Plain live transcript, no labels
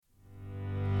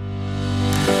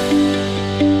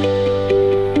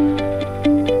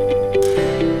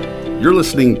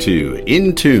listening to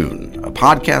In Tune, a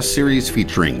podcast series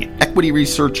featuring equity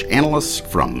research analysts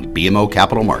from BMO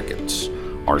Capital Markets.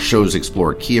 Our shows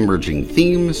explore key emerging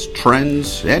themes,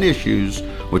 trends, and issues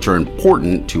which are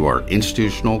important to our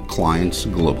institutional clients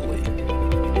globally.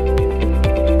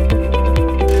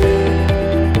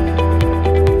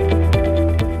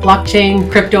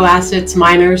 Blockchain, crypto assets,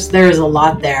 miners, there is a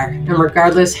lot there. And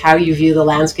regardless how you view the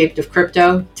landscape of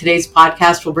crypto, today's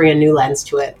podcast will bring a new lens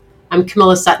to it. I'm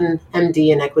Camilla Sutton,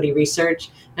 MD in Equity Research,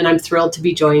 and I'm thrilled to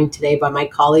be joined today by my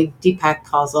colleague, Deepak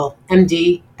Kausal,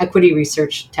 MD, Equity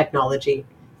Research Technology.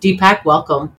 Deepak,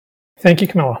 welcome. Thank you,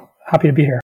 Camilla. Happy to be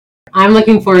here. I'm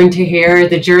looking forward to hear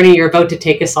the journey you're about to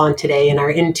take us on today in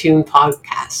our In Tune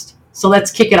podcast. So let's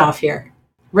kick it off here.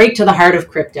 Right to the heart of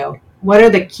crypto. What are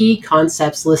the key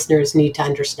concepts listeners need to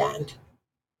understand?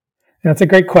 That's a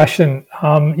great question.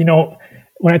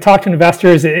 When I talk to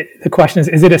investors, the question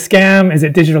is it a scam? Is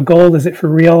it digital gold? Is it for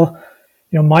real?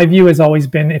 My view has always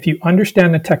been if you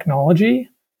understand the technology,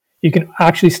 you can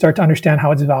actually start to understand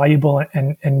how it's valuable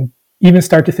and even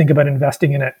start to think about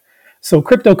investing in it. So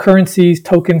cryptocurrencies,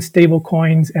 tokens, stable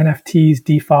coins, NFTs,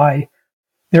 DeFi,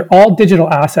 they're all digital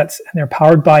assets and they're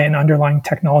powered by an underlying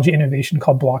technology innovation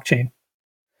called blockchain.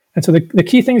 And so the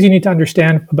key things you need to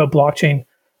understand about blockchain,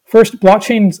 first,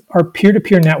 blockchains are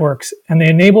peer-to-peer networks, and they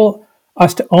enable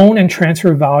us to own and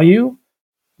transfer value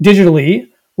digitally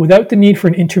without the need for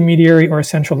an intermediary or a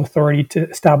central authority to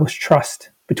establish trust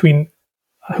between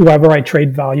whoever I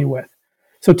trade value with.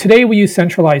 So today we use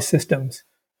centralized systems.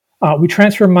 We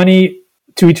transfer money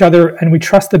to each other, and we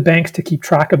trust the banks to keep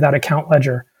track of that account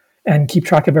ledger and keep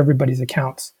track of everybody's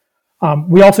accounts.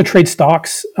 We also trade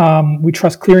stocks. We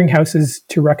trust clearinghouses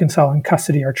to reconcile and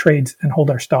custody our trades and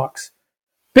hold our stocks.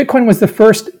 Bitcoin was the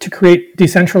first to create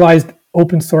decentralized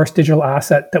open source digital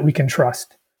asset that we can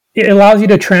trust. It allows you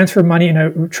to transfer money in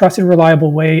a trusted,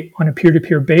 reliable way on a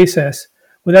peer-to-peer basis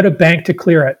without a bank to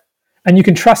clear it. And you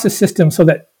can trust the system so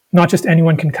that not just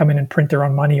anyone can come in and print their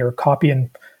own money or copy and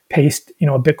paste, a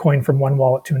Bitcoin from one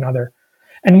wallet to another.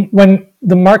 And when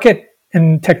the market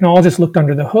and technologists looked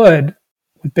under the hood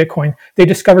with Bitcoin, they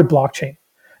discovered blockchain.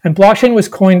 And blockchain was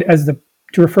coined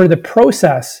to refer to the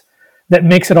process that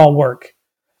makes it all work.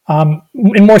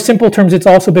 In more simple terms, it's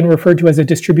also been referred to as a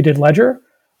distributed ledger,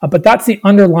 but that's the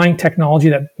underlying technology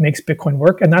that makes Bitcoin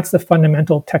work, and that's the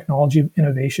fundamental technology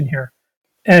innovation here.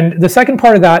 And the second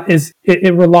part of that is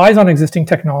it relies on existing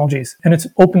technologies, and it's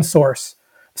open source.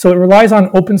 So it relies on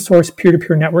open source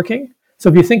peer-to-peer networking. So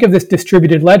if you think of this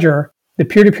distributed ledger, the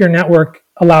peer-to-peer network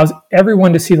allows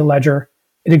everyone to see the ledger.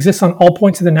 It exists on all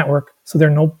points of the network, so there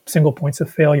are no single points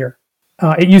of failure.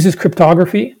 It uses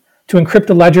cryptography to encrypt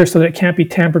the ledger so that it can't be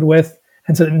tampered with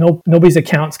and so that nobody's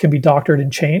accounts can be doctored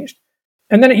and changed.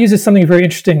 And then it uses something very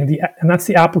interesting, and that's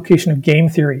the application of game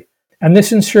theory. And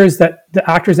this ensures that the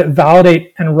actors that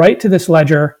validate and write to this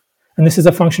ledger, and this is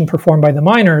a function performed by the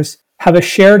miners, have a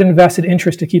shared and vested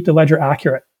interest to keep the ledger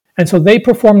accurate. And so they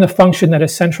perform the function that a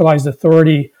centralized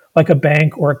authority like a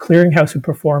bank or a clearinghouse would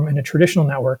perform in a traditional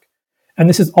network. And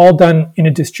this is all done in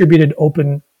a distributed,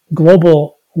 open,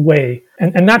 global way.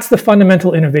 And that's the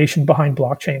fundamental innovation behind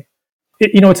blockchain.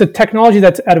 It's a technology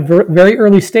that's at a very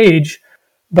early stage,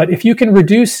 but if you can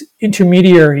reduce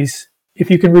intermediaries,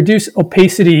 if you can reduce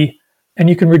opacity, and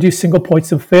you can reduce single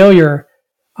points of failure,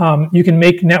 you can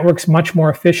make networks much more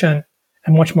efficient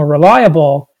and much more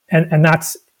reliable, and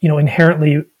that's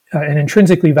inherently and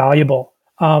intrinsically valuable.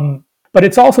 But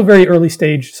it's also very early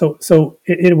stage, so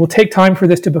it will take time for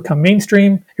this to become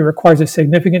mainstream. It requires a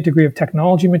significant degree of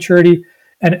technology maturity,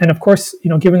 and of course,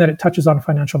 given that it touches on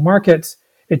financial markets,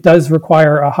 it does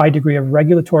require a high degree of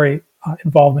regulatory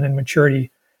involvement and maturity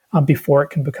before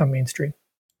it can become mainstream.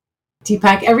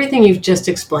 Deepak, everything you've just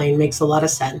explained makes a lot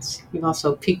of sense. You've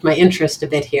also piqued my interest a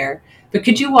bit here, but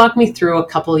could you walk me through a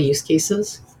couple of use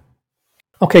cases?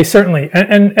 Okay, certainly,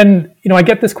 and I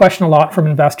get this question a lot from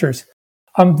investors.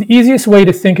 The easiest way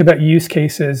to think about use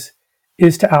cases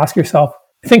is to ask yourself,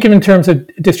 think of in terms of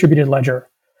distributed ledger.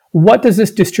 What does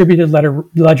this distributed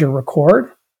ledger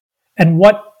record? And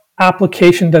what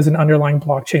application does an underlying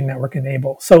blockchain network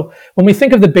enable? So when we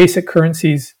think of the basic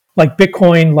currencies like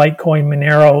Bitcoin, Litecoin,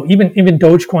 Monero, even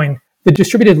Dogecoin, the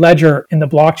distributed ledger in the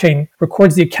blockchain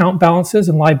records the account balances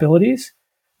and liabilities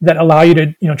that allow you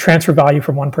to transfer value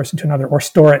from one person to another or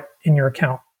store it in your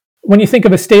account. When you think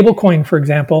of a stablecoin, for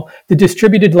example, the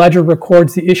distributed ledger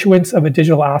records the issuance of a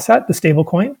digital asset, the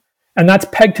stablecoin, and that's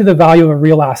pegged to the value of a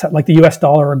real asset, like the US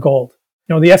dollar or gold.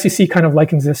 The SEC kind of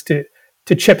likens this to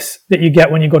chips that you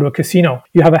get when you go to a casino.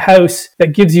 You have a house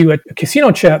that gives you a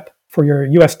casino chip for your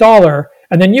US dollar,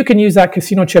 and then you can use that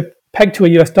casino chip pegged to a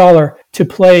US dollar to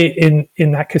play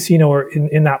in that casino or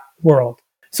in that world.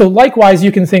 So likewise,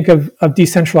 you can think of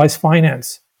decentralized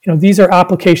finance. These are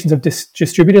applications of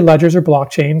distributed ledgers or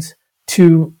blockchains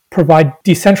to provide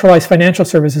decentralized financial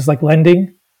services like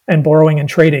lending and borrowing and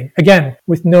trading, again,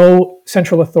 with no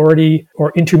central authority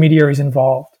or intermediaries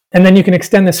involved. And then you can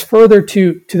extend this further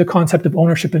to the concept of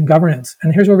ownership and governance.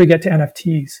 And here's where we get to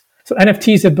NFTs. So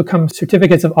NFTs have become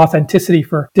certificates of authenticity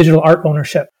for digital art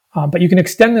ownership. But you can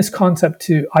extend this concept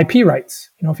to IP rights.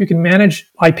 If you can manage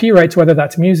IP rights, whether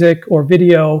that's music or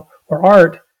video or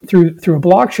art through a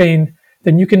blockchain,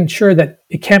 then you can ensure that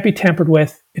it can't be tampered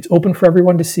with. It's open for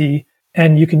everyone to see.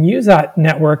 And you can use that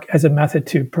network as a method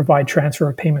to provide transfer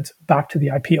of payments back to the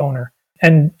IP owner.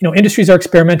 And industries are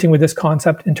experimenting with this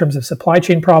concept in terms of supply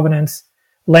chain provenance,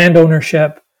 land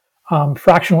ownership,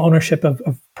 fractional ownership of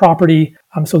property.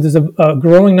 So there's a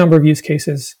growing number of use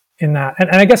cases in that. And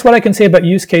I guess what I can say about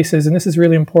use cases, and this is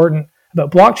really important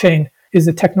about blockchain, is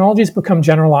the technology has become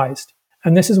generalized.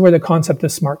 And this is where the concept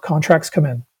of smart contracts come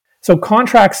in. So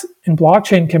contracts in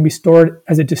blockchain can be stored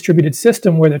as a distributed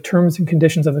system where the terms and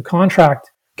conditions of the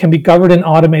contract can be governed and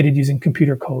automated using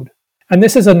computer code. And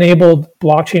this has enabled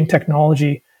blockchain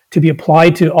technology to be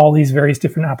applied to all these various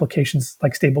different applications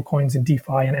like stablecoins and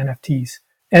DeFi and NFTs.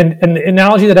 And the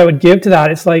analogy that I would give to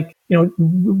that is like,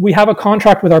 we have a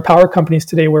contract with our power companies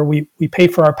today where we pay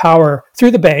for our power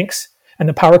through the banks and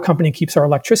the power company keeps our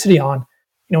electricity on.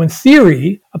 In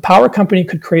theory, a power company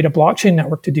could create a blockchain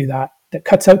network to do that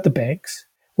cuts out the banks,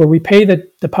 where we pay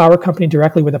the power company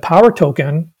directly with a power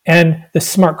token, and the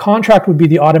smart contract would be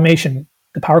the automation.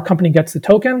 The power company gets the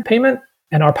token payment,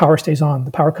 and our power stays on.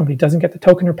 The power company doesn't get the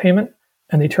token or payment,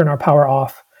 and they turn our power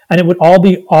off. And it would all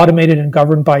be automated and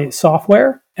governed by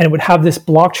software, and it would have this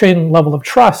blockchain level of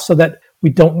trust so that we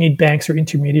don't need banks or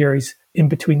intermediaries in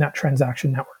between that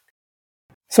transaction network.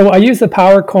 So I use the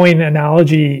power coin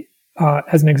analogy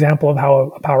as an example of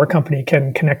how a power company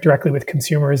can connect directly with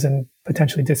consumers and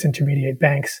potentially disintermediate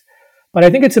banks. But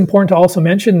I think it's important to also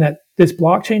mention that this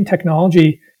blockchain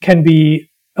technology can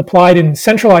be applied in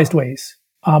centralized ways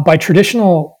by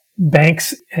traditional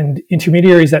banks and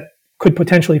intermediaries that could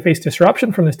potentially face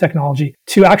disruption from this technology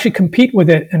to actually compete with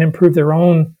it and improve their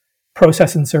own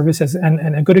process and services.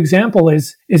 And a good example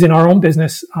is in our own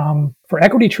business for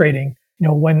equity trading.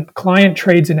 When client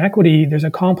trades in equity, there's a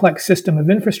complex system of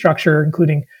infrastructure,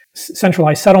 including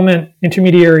centralized settlement,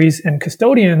 intermediaries, and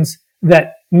custodians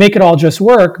that make it all just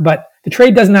work, but the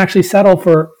trade doesn't actually settle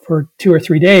for 2 or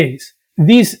 3 days.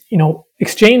 These,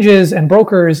 exchanges and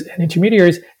brokers and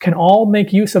intermediaries can all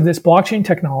make use of this blockchain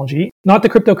technology, not the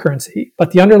cryptocurrency, but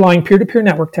the underlying peer-to-peer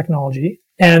network technology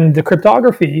and the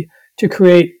cryptography to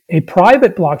create a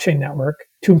private blockchain network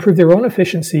to improve their own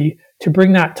efficiency, to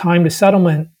bring that time to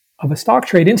settlement of a stock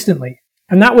trade instantly.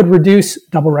 And that would reduce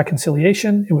double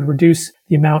reconciliation. It would reduce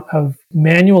the amount of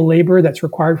manual labor that's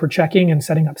required for checking and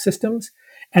setting up systems.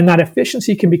 And that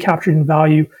efficiency can be captured in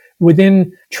value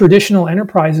within traditional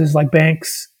enterprises like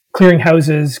banks,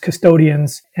 clearinghouses,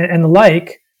 custodians, and the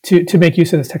like to make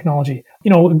use of this technology.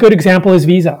 A good example is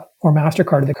Visa or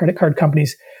MasterCard, the credit card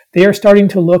companies. They are starting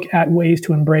to look at ways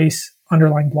to embrace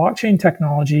underlying blockchain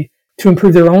technology to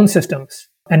improve their own systems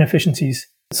and efficiencies,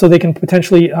 so they can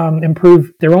potentially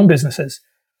improve their own businesses.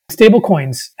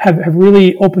 Stablecoins have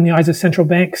really opened the eyes of central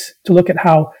banks to look at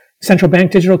how central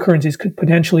bank digital currencies could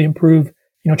potentially improve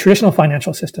traditional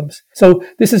financial systems. So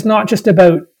this is not just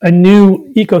about a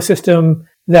new ecosystem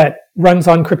that runs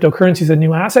on cryptocurrencies, a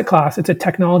new asset class. It's a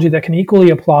technology that can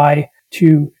equally apply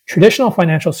to traditional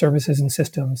financial services and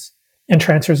systems and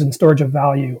transfers and storage of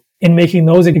value in making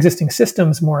those existing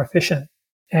systems more efficient.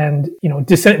 And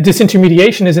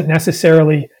disintermediation isn't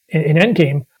necessarily an end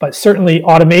game, but certainly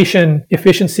automation,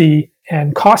 efficiency,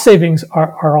 and cost savings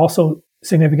are also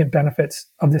significant benefits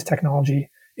of this technology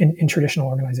in traditional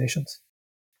organizations.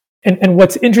 And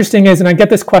what's interesting is, and I get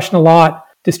this question a lot,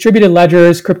 distributed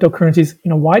ledgers, cryptocurrencies,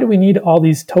 why do we need all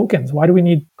these tokens? Why do we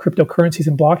need cryptocurrencies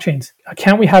and blockchains?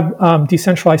 Can't we have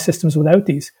decentralized systems without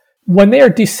these? When they are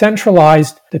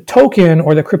decentralized, the token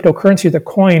or the cryptocurrency or the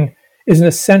coin is an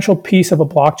essential piece of a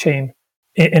blockchain,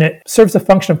 and it serves the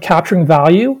function of capturing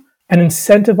value and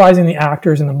incentivizing the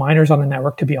actors and the miners on the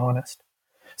network to be honest.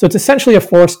 So it's essentially a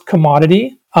forced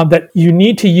commodity that you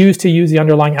need to use the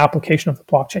underlying application of the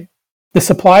blockchain. The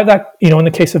supply of that, in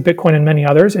the case of Bitcoin and many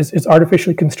others, is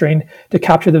artificially constrained to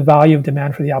capture the value of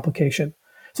demand for the application.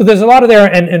 So there's a lot of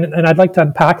there, and I'd like to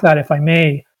unpack that if I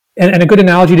may. And a good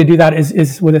analogy to do that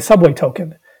is with a subway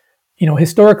token.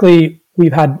 Historically,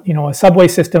 we've had, a subway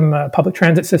system, a public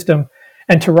transit system,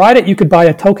 and to ride it, you could buy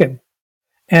a token.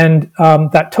 And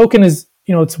that token is,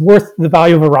 it's worth the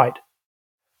value of a ride,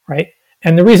 right?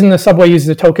 And the reason the subway uses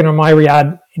a token, or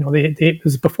MyRiad, It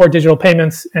was before digital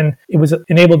payments, and it was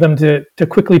enabled them to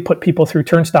quickly put people through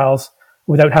turnstiles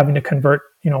without having to convert,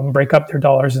 and break up their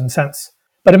dollars and cents.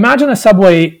 But imagine a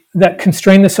subway that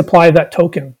constrained the supply of that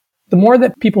token. The more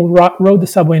that people rode the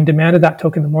subway and demanded that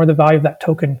token, the more the value of that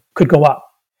token could go up.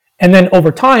 And then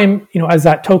over time, as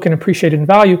that token appreciated in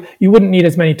value, you wouldn't need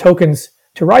as many tokens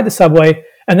to ride the subway.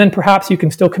 And then perhaps you can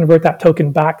still convert that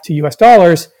token back to US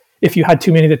dollars if you had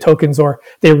too many of the tokens, or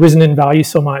they've risen in value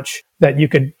so much that you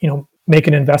could, make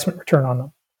an investment return on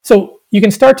them. So you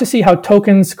can start to see how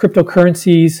tokens,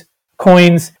 cryptocurrencies,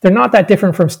 coins, they're not that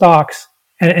different from stocks.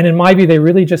 And in my view, they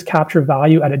really just capture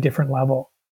value at a different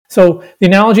level. So the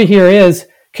analogy here is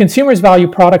consumers value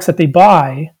products that they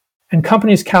buy, and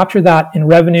companies capture that in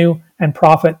revenue and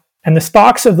profit. And the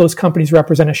stocks of those companies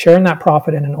represent a share in that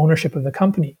profit and an ownership of the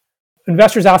company.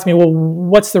 Investors ask me, well,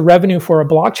 what's the revenue for a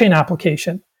blockchain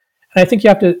application? And I think you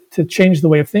have to change the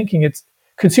way of thinking. It's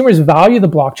consumers value the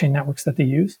blockchain networks that they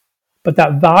use, but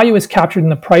that value is captured in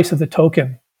the price of the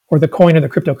token or the coin or the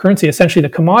cryptocurrency, essentially the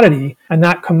commodity. And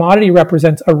that commodity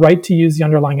represents a right to use the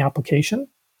underlying application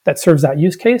that serves that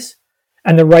use case,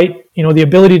 and the right, the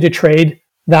ability to trade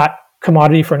that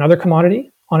commodity for another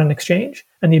commodity on an exchange,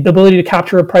 and the ability to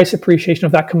capture a price appreciation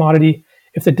of that commodity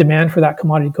if the demand for that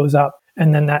commodity goes up,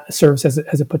 and then that serves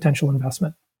as a potential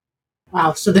investment.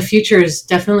 Wow, so the future is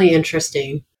definitely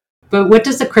interesting. But what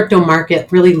does the crypto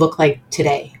market really look like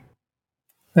today?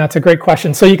 That's a great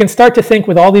question. So you can start to think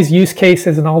with all these use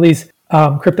cases and all these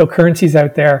cryptocurrencies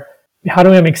out there, how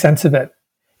do I make sense of it?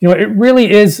 It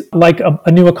really is like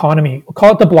a new economy. We'll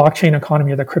call it the blockchain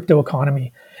economy or the crypto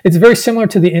economy. It's very similar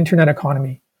to the internet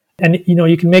economy. And,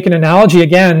 you can make an analogy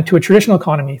again to a traditional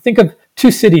economy. Think of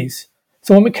two cities.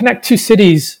 So when we connect two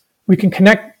cities, we can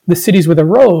connect the cities with a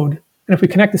road. And if we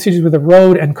connect the cities with a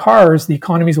road and cars, the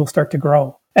economies will start to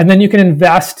grow. And then you can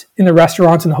invest in the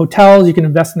restaurants and the hotels. You can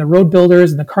invest in the road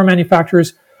builders and the car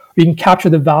manufacturers. Or you can capture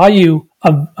the value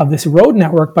of this road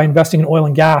network by investing in oil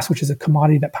and gas, which is a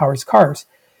commodity that powers cars.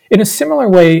 In a similar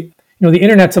way, the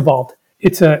internet's evolved.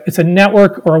 It's a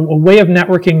network or a way of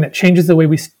networking that changes the way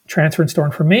we transfer and store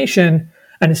information,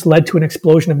 and it's led to an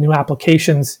explosion of new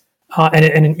applications and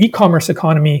an e-commerce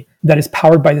economy that is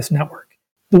powered by this network.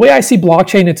 The way I see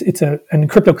blockchain, and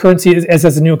cryptocurrency is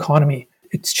as a new economy.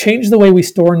 It's changed the way we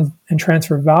store and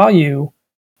transfer value,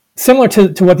 similar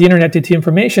to what the internet did to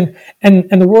information,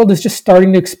 and the world is just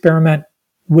starting to experiment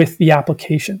with the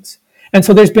applications. And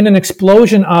so there's been an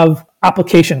explosion of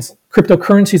applications,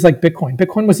 cryptocurrencies like Bitcoin.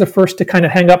 Bitcoin was the first to kind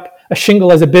of hang up a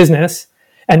shingle as a business.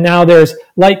 And now there's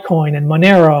Litecoin and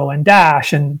Monero and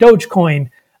Dash and Dogecoin.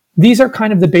 These are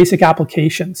kind of the basic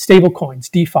applications, stablecoins,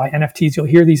 DeFi, NFTs. You'll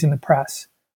hear these in the press.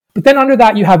 But then under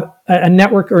that, you have a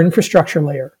network or infrastructure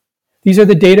layer. These are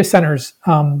the data centers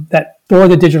that store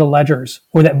the digital ledgers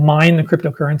or that mine the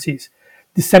cryptocurrencies,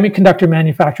 the semiconductor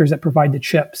manufacturers that provide the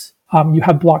chips. You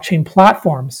have blockchain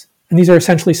platforms. And these are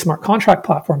essentially smart contract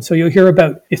platforms. So you'll hear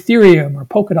about Ethereum or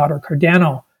Polkadot or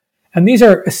Cardano. And these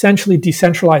are essentially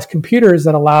decentralized computers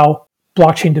that allow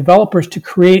blockchain developers to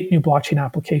create new blockchain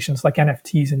applications like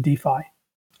NFTs and DeFi.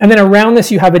 And then around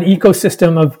this, you have an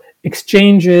ecosystem of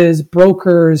exchanges,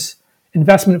 brokers,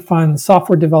 investment funds,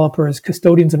 software developers,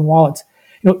 custodians, and wallets.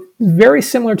 Very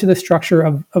similar to the structure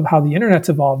of how the internet's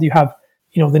evolved. You have,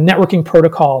 the networking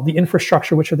protocol, the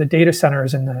infrastructure, which are the data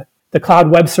centers and the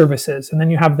cloud web services. And then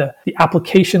you have the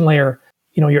application layer,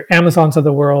 your Amazons of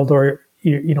the world or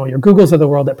your Googles of the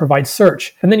world that provide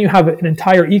search. And then you have an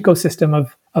entire ecosystem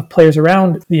of players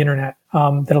around the internet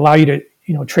that allow you to,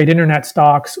 trade internet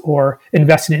stocks or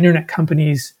invest in internet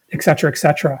companies, et cetera, et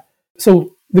cetera.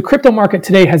 So the crypto market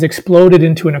today has exploded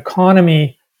into an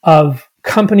economy of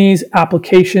companies,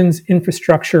 applications,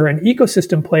 infrastructure, and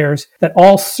ecosystem players that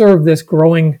all serve this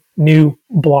growing new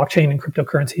blockchain and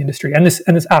cryptocurrency industry and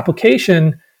this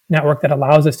application network that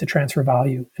allows us to transfer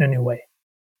value in a new way.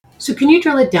 So can you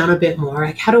drill it down a bit more?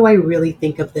 Like, how do I really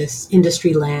think of this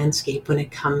industry landscape when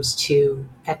it comes to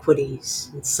equities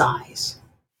and size?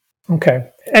 Okay.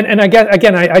 And I guess,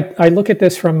 again, I look at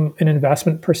this from an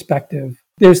investment perspective.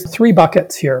 There's three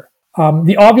buckets here.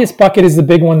 The obvious bucket is the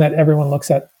big one that everyone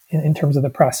looks at in terms of the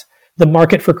press, the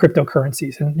market for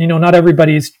cryptocurrencies. And, not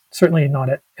everybody is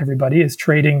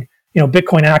trading,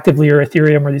 Bitcoin actively or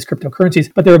Ethereum or these cryptocurrencies,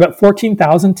 but there are about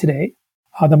 14,000 today.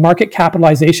 The market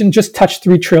capitalization just touched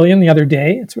 3 trillion the other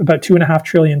day. It's about 2.5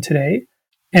 trillion today.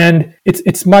 And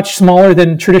it's much smaller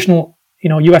than traditional,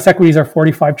 US equities are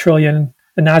 45 trillion.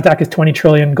 The NASDAQ is 20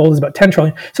 trillion. Gold is about 10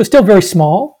 trillion. So still very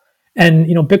small. And,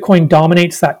 Bitcoin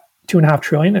dominates that 2.5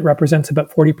 trillion. It represents about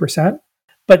 40%.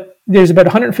 But there's about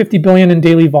 150 billion in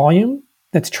daily volume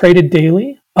that's traded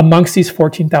daily amongst these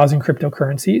 14,000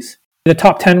 cryptocurrencies. The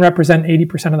top 10 represent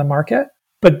 80% of the market.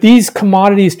 But these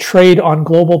commodities trade on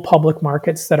global public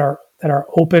markets that are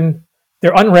open.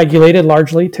 They're unregulated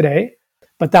largely today,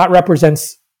 but that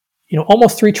represents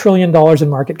almost $3 trillion in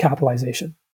market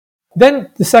capitalization.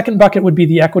 Then the second bucket would be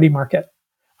the equity market.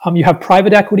 You have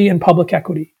private equity and public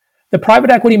equity. The private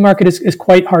equity market is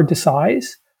quite hard to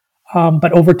size,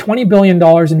 but over $20 billion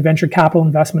in venture capital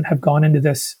investment have gone into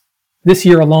this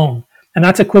year alone. And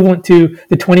that's equivalent to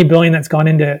the $20 billion that's gone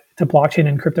into blockchain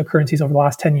and cryptocurrencies over the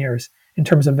last 10 years in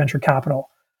terms of venture capital.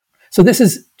 So this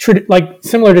is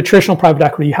similar to traditional private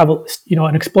equity. You have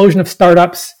an explosion of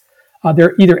startups.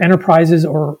 They're either enterprises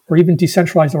or even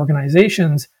decentralized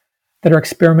organizations that are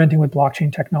experimenting with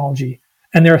blockchain technology.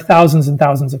 And there are thousands and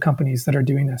thousands of companies that are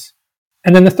doing this.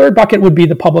 And then the third bucket would be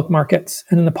the public markets.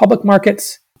 And in the public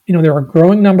markets, there are a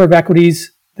growing number of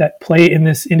equities that play in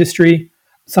this industry.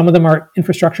 Some of them are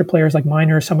infrastructure players like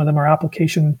miners. Some of them are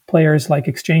application players like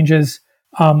exchanges.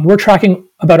 We're tracking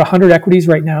about 100 equities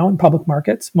right now in public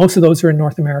markets. Most of those are in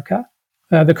North America.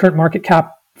 The current market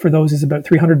cap for those is about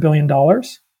 $300 billion.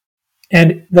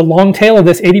 And the long tail of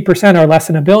this, 80% are less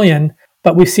than $1 billion.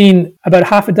 But we've seen about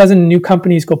half a dozen new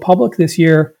companies go public this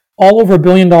year, all over $1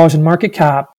 billion in market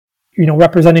cap,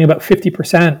 representing about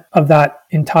 50% of that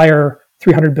entire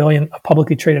 $300 billion of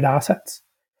publicly traded assets.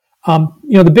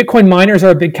 The Bitcoin miners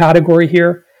are a big category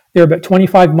here. There are about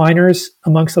 25 miners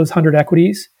amongst those 100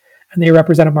 equities, and they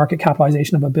represent a market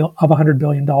capitalization of $100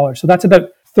 billion. So that's about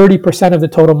 30% of the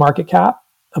total market cap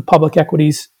of public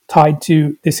equities tied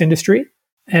to this industry.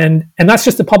 And that's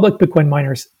just the public Bitcoin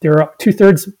miners. There are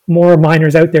 2/3 more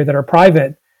miners out there that are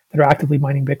private that are actively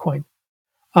mining Bitcoin.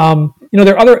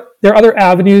 There are other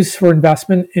avenues for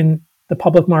investment in the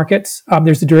public markets.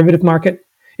 There's the derivative market.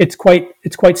 It's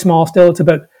quite small still. It's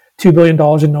about $2 billion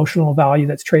in notional value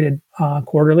that's traded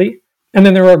quarterly. And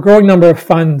then there are a growing number of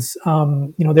funds. There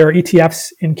are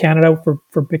ETFs in Canada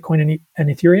for Bitcoin and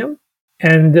Ethereum.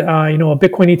 And a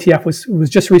Bitcoin ETF was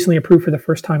just recently approved for the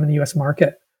first time in the US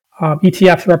market.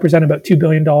 ETFs represent about $2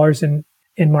 billion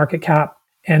in market cap.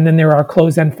 And then there are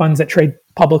closed-end funds that trade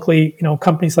publicly,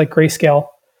 companies like Grayscale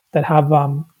that have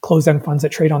closed-end funds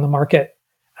that trade on the market.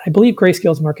 I believe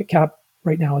Grayscale's market cap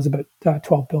right now is about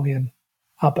 $12 billion.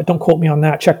 But don't quote me on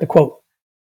that. Check the quote.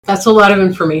 That's a lot of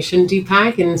information,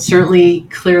 Deepak, and certainly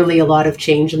clearly a lot of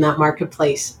change in that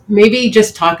marketplace. Maybe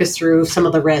just talk us through some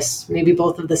of the risks, maybe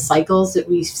both of the cycles that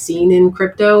we've seen in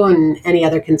crypto and any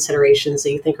other considerations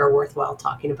that you think are worthwhile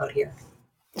talking about here.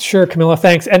 Sure, Camilla,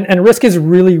 thanks. And risk is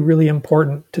really, really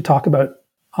important to talk about.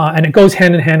 And it goes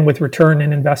hand in hand with return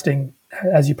in investing,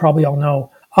 as you probably all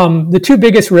know. The two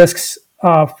biggest risks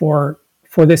for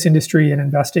this industry and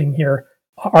investing here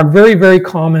are very, very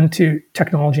common to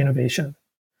technology innovation.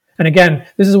 And again,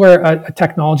 this is where a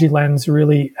technology lens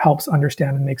really helps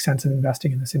understand and make sense of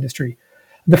investing in this industry.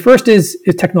 The first is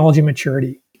technology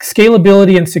maturity.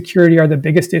 Scalability and security are the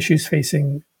biggest issues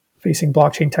facing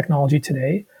blockchain technology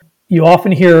today. You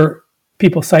often hear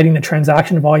people citing the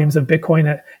transaction volumes of Bitcoin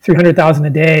at 300,000 a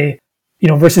day,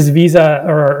 versus Visa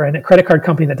or a credit card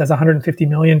company that does 150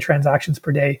 million transactions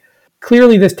per day.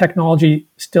 Clearly, this technology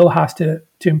still has to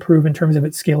improve in terms of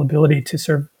its scalability to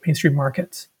serve mainstream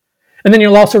markets. And then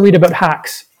you'll also read about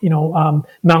hacks. Mt.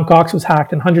 Gox was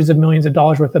hacked and hundreds of millions of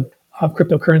dollars worth of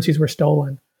cryptocurrencies were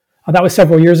stolen. That was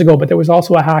several years ago, but there was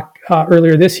also a hack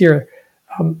earlier this year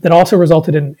that also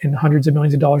resulted in hundreds of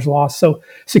millions of dollars lost. So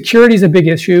security is a big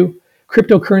issue.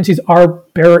 Cryptocurrencies are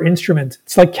bearer instruments.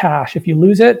 It's like cash. If you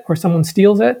lose it or someone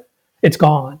steals it, it's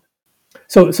gone.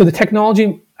 So the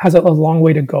technology has a long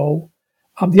way to go.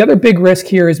 The other big risk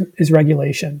here is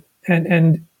regulation.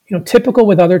 And typical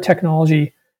with other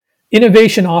technology,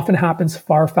 innovation often happens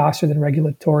far faster than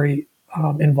regulatory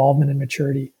involvement and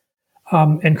maturity.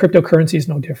 And cryptocurrency is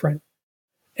no different.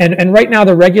 And right now,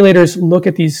 the regulators look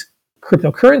at these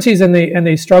cryptocurrencies and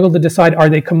they struggle to decide, are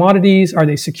they commodities? Are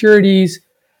they securities?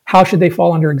 How should they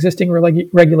fall under existing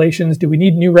regulations? Do we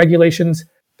need new regulations?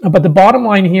 But the bottom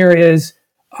line here is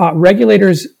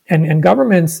regulators and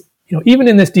governments, even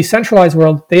in this decentralized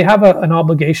world, they have an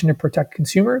obligation to protect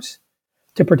consumers,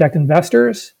 to protect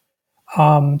investors,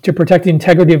 to protect the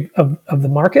integrity of the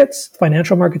markets,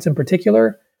 financial markets in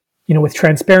particular, with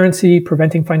transparency,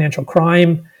 preventing financial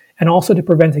crime, and also to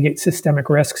prevent against systemic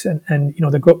risks. And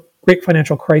the great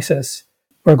financial crisis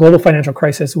or global financial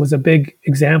crisis was a big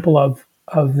example of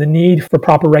the need for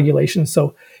proper regulation.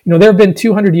 So, there have been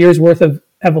 200 years worth of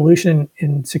evolution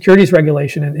in securities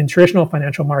regulation in traditional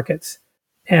financial markets.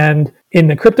 And in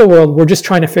the crypto world, we're just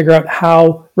trying to figure out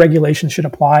how regulation should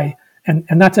apply. And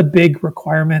that's a big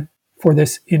requirement for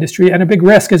this industry and a big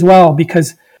risk as well,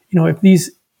 because, if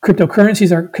these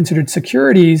cryptocurrencies are considered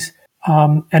securities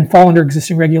and fall under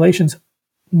existing regulations,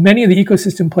 many of the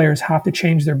ecosystem players have to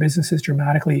change their businesses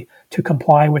dramatically to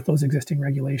comply with those existing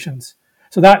regulations.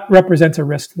 So that represents a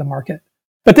risk to the market.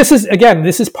 But this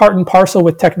is part and parcel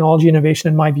with technology innovation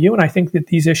in my view, and I think that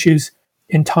these issues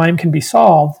in time can be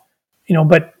solved.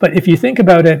 But if you think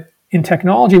about it, in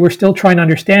technology, we're still trying to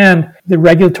understand the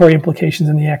regulatory implications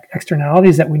and the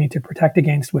externalities that we need to protect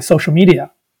against with social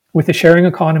media, with the sharing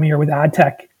economy, or with ad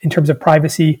tech in terms of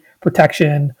privacy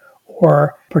protection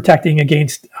or protecting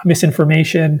against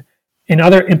misinformation and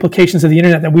other implications of the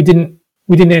internet that we didn't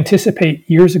anticipate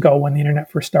years ago when the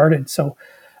internet first started. So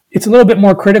it's a little bit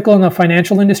more critical in the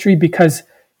financial industry because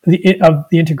of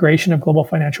the integration of global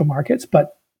financial markets.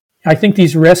 But I think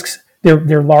these risks,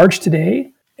 they're large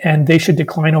today, and they should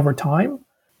decline over time.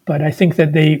 But I think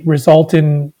that they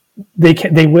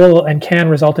will and can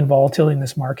result in volatility in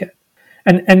this market.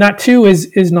 And that too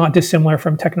is not dissimilar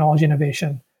from technology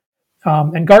innovation.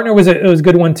 And Gartner was a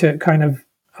good one to kind of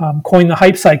coin the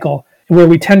hype cycle, where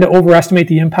we tend to overestimate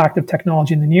the impact of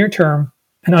technology in the near term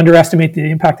and underestimate the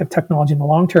impact of technology in the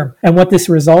long term. And what this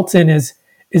results in is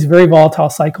very volatile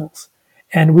cycles.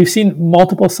 And we've seen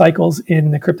multiple cycles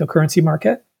in the cryptocurrency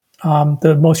market.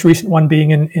 The most recent one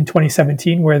being in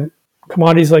 2017, where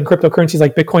commodities like cryptocurrencies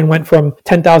like Bitcoin went from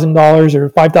 $10,000 or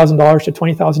 $5,000 to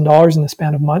 $20,000 in the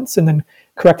span of months, and then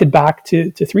corrected back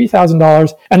to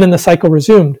 $3,000, and then the cycle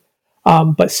resumed.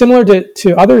 But similar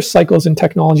to other cycles in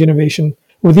technology innovation,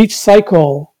 with each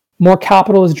cycle, more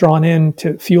capital is drawn in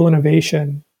to fuel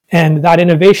innovation, and that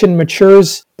innovation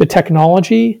matures the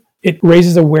technology. It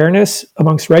raises awareness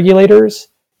amongst regulators.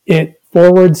 It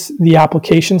forwards the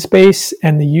application space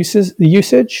and the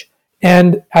usage.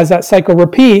 And as that cycle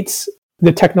repeats,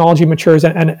 the technology matures,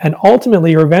 and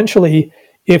ultimately or eventually,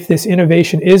 if this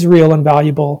innovation is real and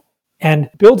valuable and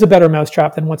builds a better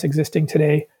mousetrap than what's existing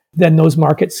today, then those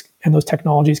markets and those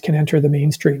technologies can enter the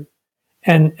mainstream.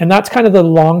 And that's kind of the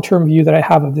long-term view that I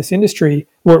have of this industry.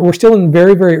 We're still in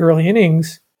very, very early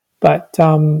innings, but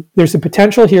there's a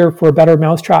potential here for a better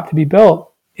mousetrap to be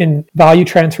built in value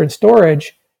transfer and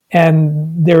storage.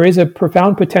 And there is a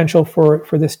profound potential for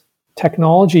this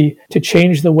technology to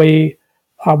change the way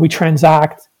we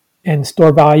transact and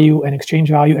store value and exchange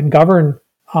value and govern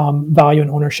value and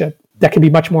ownership that can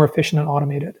be much more efficient and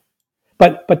automated.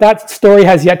 But that story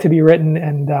has yet to be written,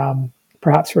 and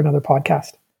perhaps for another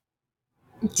podcast.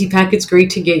 Deepak, it's great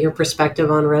to get your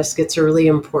perspective on risk. It's a really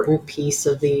important piece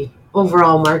of the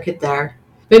overall market there.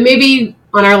 But maybe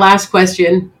on our last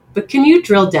question, but can you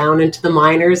drill down into the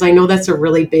miners? I know that's a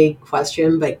really big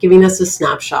question, but giving us a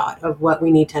snapshot of what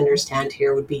we need to understand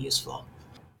here would be useful.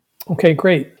 Okay,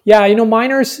 great. Yeah,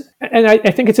 miners, and I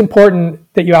think it's important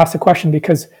that you ask the question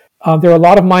because there are a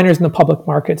lot of miners in the public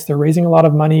markets. They're raising a lot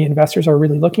of money. Investors are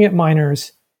really looking at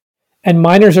miners, and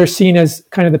miners are seen as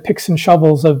kind of the picks and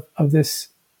shovels of this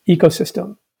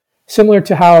ecosystem. Similar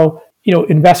to how,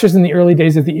 investors in the early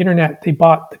days of the internet, they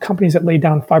bought the companies that laid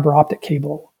down fiber optic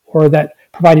cable or that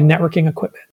provided networking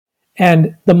equipment.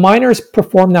 And the miners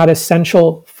perform that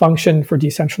essential function for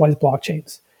decentralized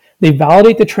blockchains. They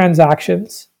validate the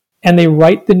transactions and they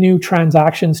write the new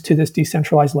transactions to this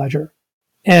decentralized ledger.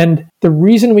 And the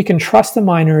reason we can trust the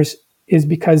miners is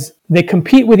because they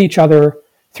compete with each other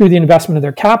through the investment of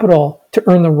their capital to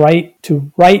earn the right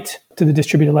to write to the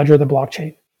distributed ledger of the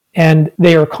blockchain. And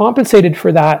they are compensated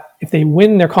for that if they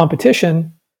win their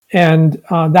competition, and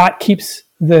that keeps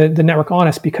the network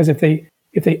honest, because if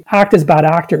they act as bad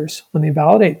actors when they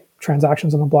validate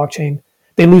transactions on the blockchain,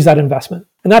 they lose that investment.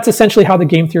 And that's essentially how the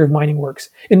game theory of mining works.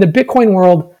 In the Bitcoin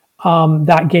world,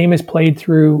 that game is played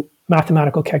through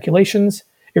mathematical calculations.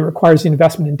 It requires the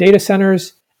investment in data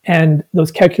centers, and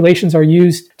those calculations are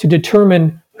used to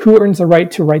determine who earns the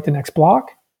right to write the next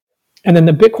block. And then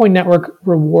the Bitcoin network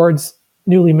rewards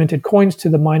newly minted coins to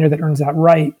the miner that earns that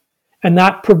right. And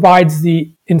that provides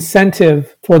the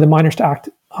incentive for the miners to act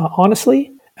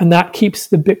honestly, and that keeps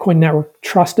the Bitcoin network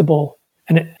trustable.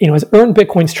 And it has earned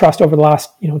Bitcoin's trust over the last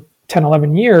 10,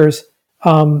 11 years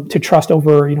to trust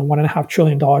over $1.5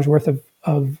 trillion worth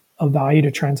of value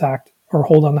to transact or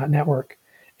hold on that network.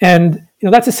 And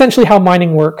that's essentially how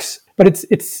mining works. But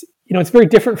it's very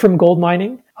different from gold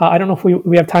mining. I don't know if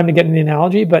we have time to get into the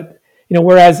analogy, but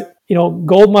whereas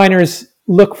gold miners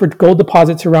look for gold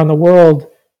deposits around the world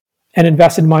and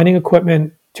invest in mining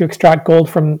equipment to extract gold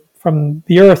from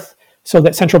the earth so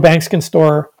that central banks can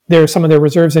store some of their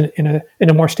reserves in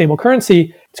a more stable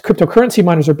currency. It's cryptocurrency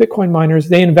miners or Bitcoin miners.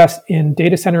 They invest in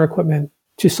data center equipment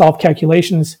to solve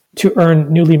calculations to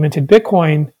earn newly minted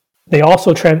Bitcoin. They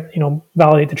also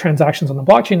validate the transactions on the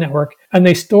blockchain network, and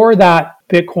they store that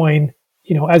Bitcoin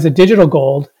as a digital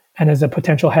gold, and as a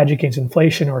potential hedge against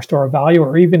inflation or store of value,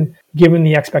 or even given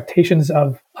the expectations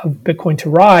of Bitcoin to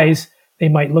rise, they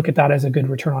might look at that as a good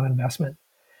return on investment.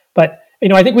 But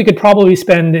I think we could probably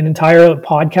spend an entire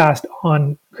podcast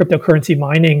on cryptocurrency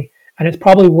mining, and it's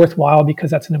probably worthwhile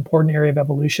because that's an important area of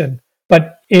evolution.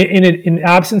 But in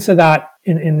absence of that,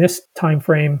 in this time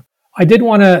frame, I did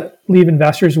want to leave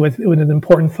investors with an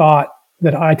important thought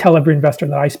that I tell every investor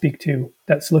that I speak to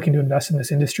that's looking to invest in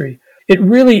this industry. It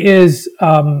really is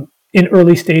in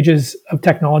early stages of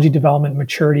technology development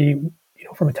maturity,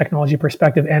 from a technology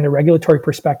perspective and a regulatory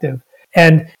perspective.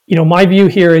 And my view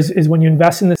here is when you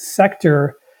invest in this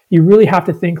sector, you really have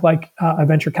to think like a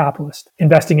venture capitalist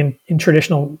investing in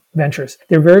traditional ventures.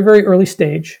 They're very, very early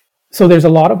stage. So there's a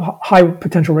lot of high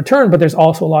potential return, but there's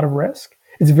also a lot of risk.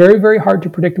 It's very, very hard to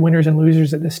predict winners and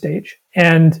losers at this stage.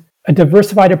 And a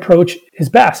diversified approach is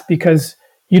best because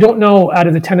you don't know out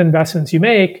of the 10 investments you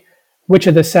make, which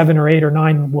of the 7 or 8 or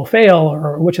 9 will fail,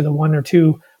 or which of the 1 or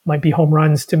 2 might be home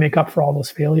runs to make up for all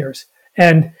those failures.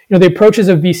 And the approaches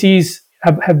of VCs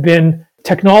have been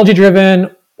technology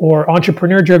driven or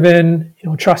entrepreneur driven,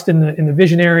 trust in the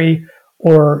visionary,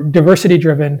 or diversity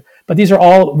driven. But these are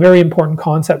all very important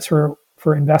concepts for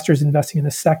investors investing in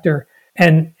this sector.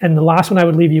 And the last one I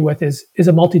would leave you with is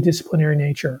a multidisciplinary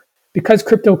nature. Because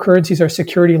cryptocurrencies are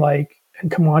security-like and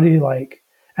commodity-like,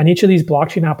 and each of these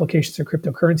blockchain applications or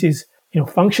cryptocurrencies,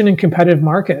 function in competitive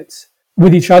markets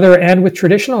with each other and with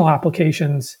traditional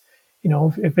applications.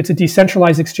 If it's a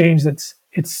decentralized exchange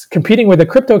it's competing with a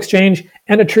crypto exchange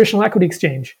and a traditional equity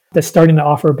exchange that's starting to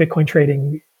offer Bitcoin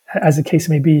trading, as the case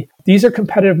may be. These are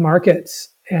competitive markets,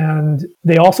 and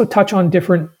they also touch on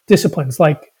different disciplines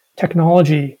like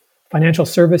technology, financial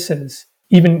services,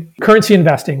 even currency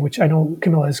investing, which I know,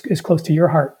 Camilla, is close to your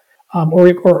heart,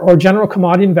 or general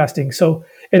commodity investing. So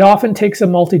it often takes a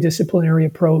multidisciplinary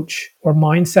approach or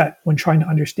mindset when trying to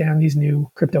understand these new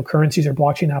cryptocurrencies or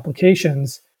blockchain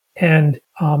applications. And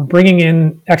bringing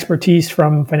in expertise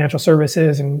from financial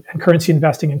services and currency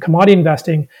investing and commodity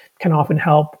investing can often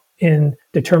help in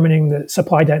determining the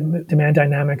supply demand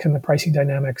dynamics and the pricing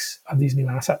dynamics of these new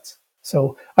assets.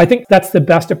 So I think that's the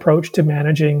best approach to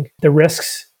managing the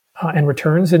risks and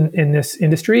returns in this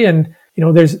industry. And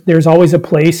there's always a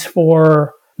place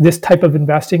for this type of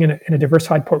investing in a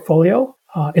diversified portfolio.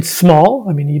 It's small.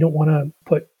 I mean, you don't want to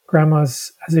put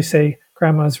grandma's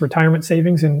retirement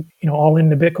savings and all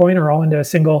into Bitcoin or all into a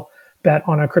single bet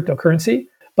on a cryptocurrency.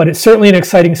 But it's certainly an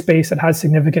exciting space that has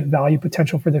significant value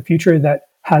potential for the future, that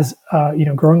has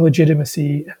growing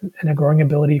legitimacy and a growing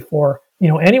ability for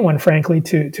anyone, frankly,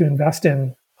 to invest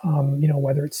in,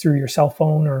 whether it's through your cell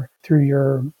phone or through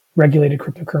your regulated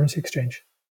cryptocurrency exchange.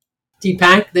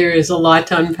 Deepak, there is a lot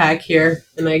to unpack here,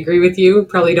 and I agree with you.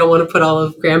 Probably don't want to put all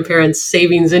of grandparents'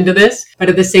 savings into this, but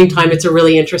at the same time, it's a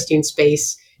really interesting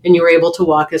space, and you were able to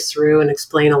walk us through and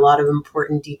explain a lot of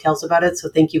important details about it. So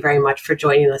thank you very much for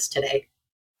joining us today.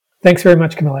 Thanks very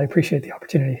much, Camilla. I appreciate the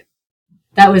opportunity.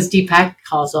 That was Deepak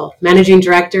Kausal, Managing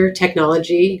Director,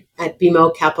 Technology at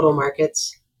BMO Capital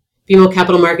Markets. BMO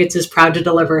Capital Markets is proud to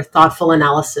deliver thoughtful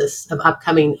analysis of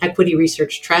upcoming equity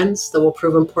research trends that will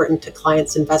prove important to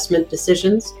clients' investment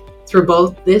decisions through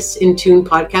both this In Tune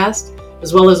podcast,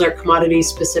 as well as our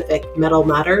commodity-specific Metal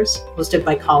Matters, hosted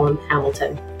by Colin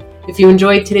Hamilton. If you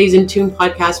enjoyed today's In Tune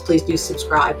podcast, please do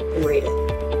subscribe and rate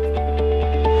it.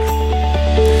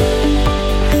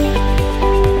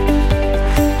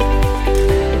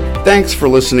 Thanks for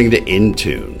listening to In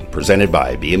Tune, presented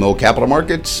by BMO Capital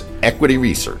Markets Equity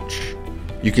Research.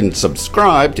 You can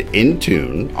subscribe to In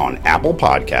Tune on Apple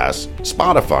Podcasts,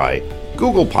 Spotify,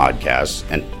 Google Podcasts,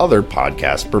 and other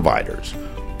podcast providers.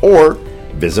 Or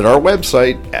visit our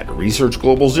website at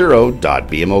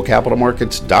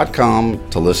researchglobalzero.bmocapitalmarkets.com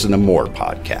to listen to more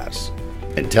podcasts.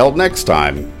 Until next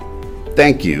time,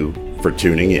 thank you for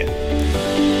tuning in.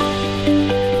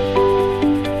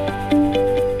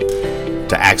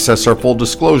 To access our full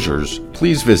disclosures,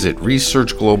 please visit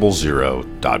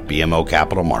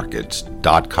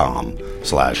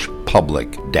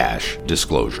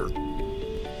researchglobalzero.bmocapitalmarkets.com/public-disclosure.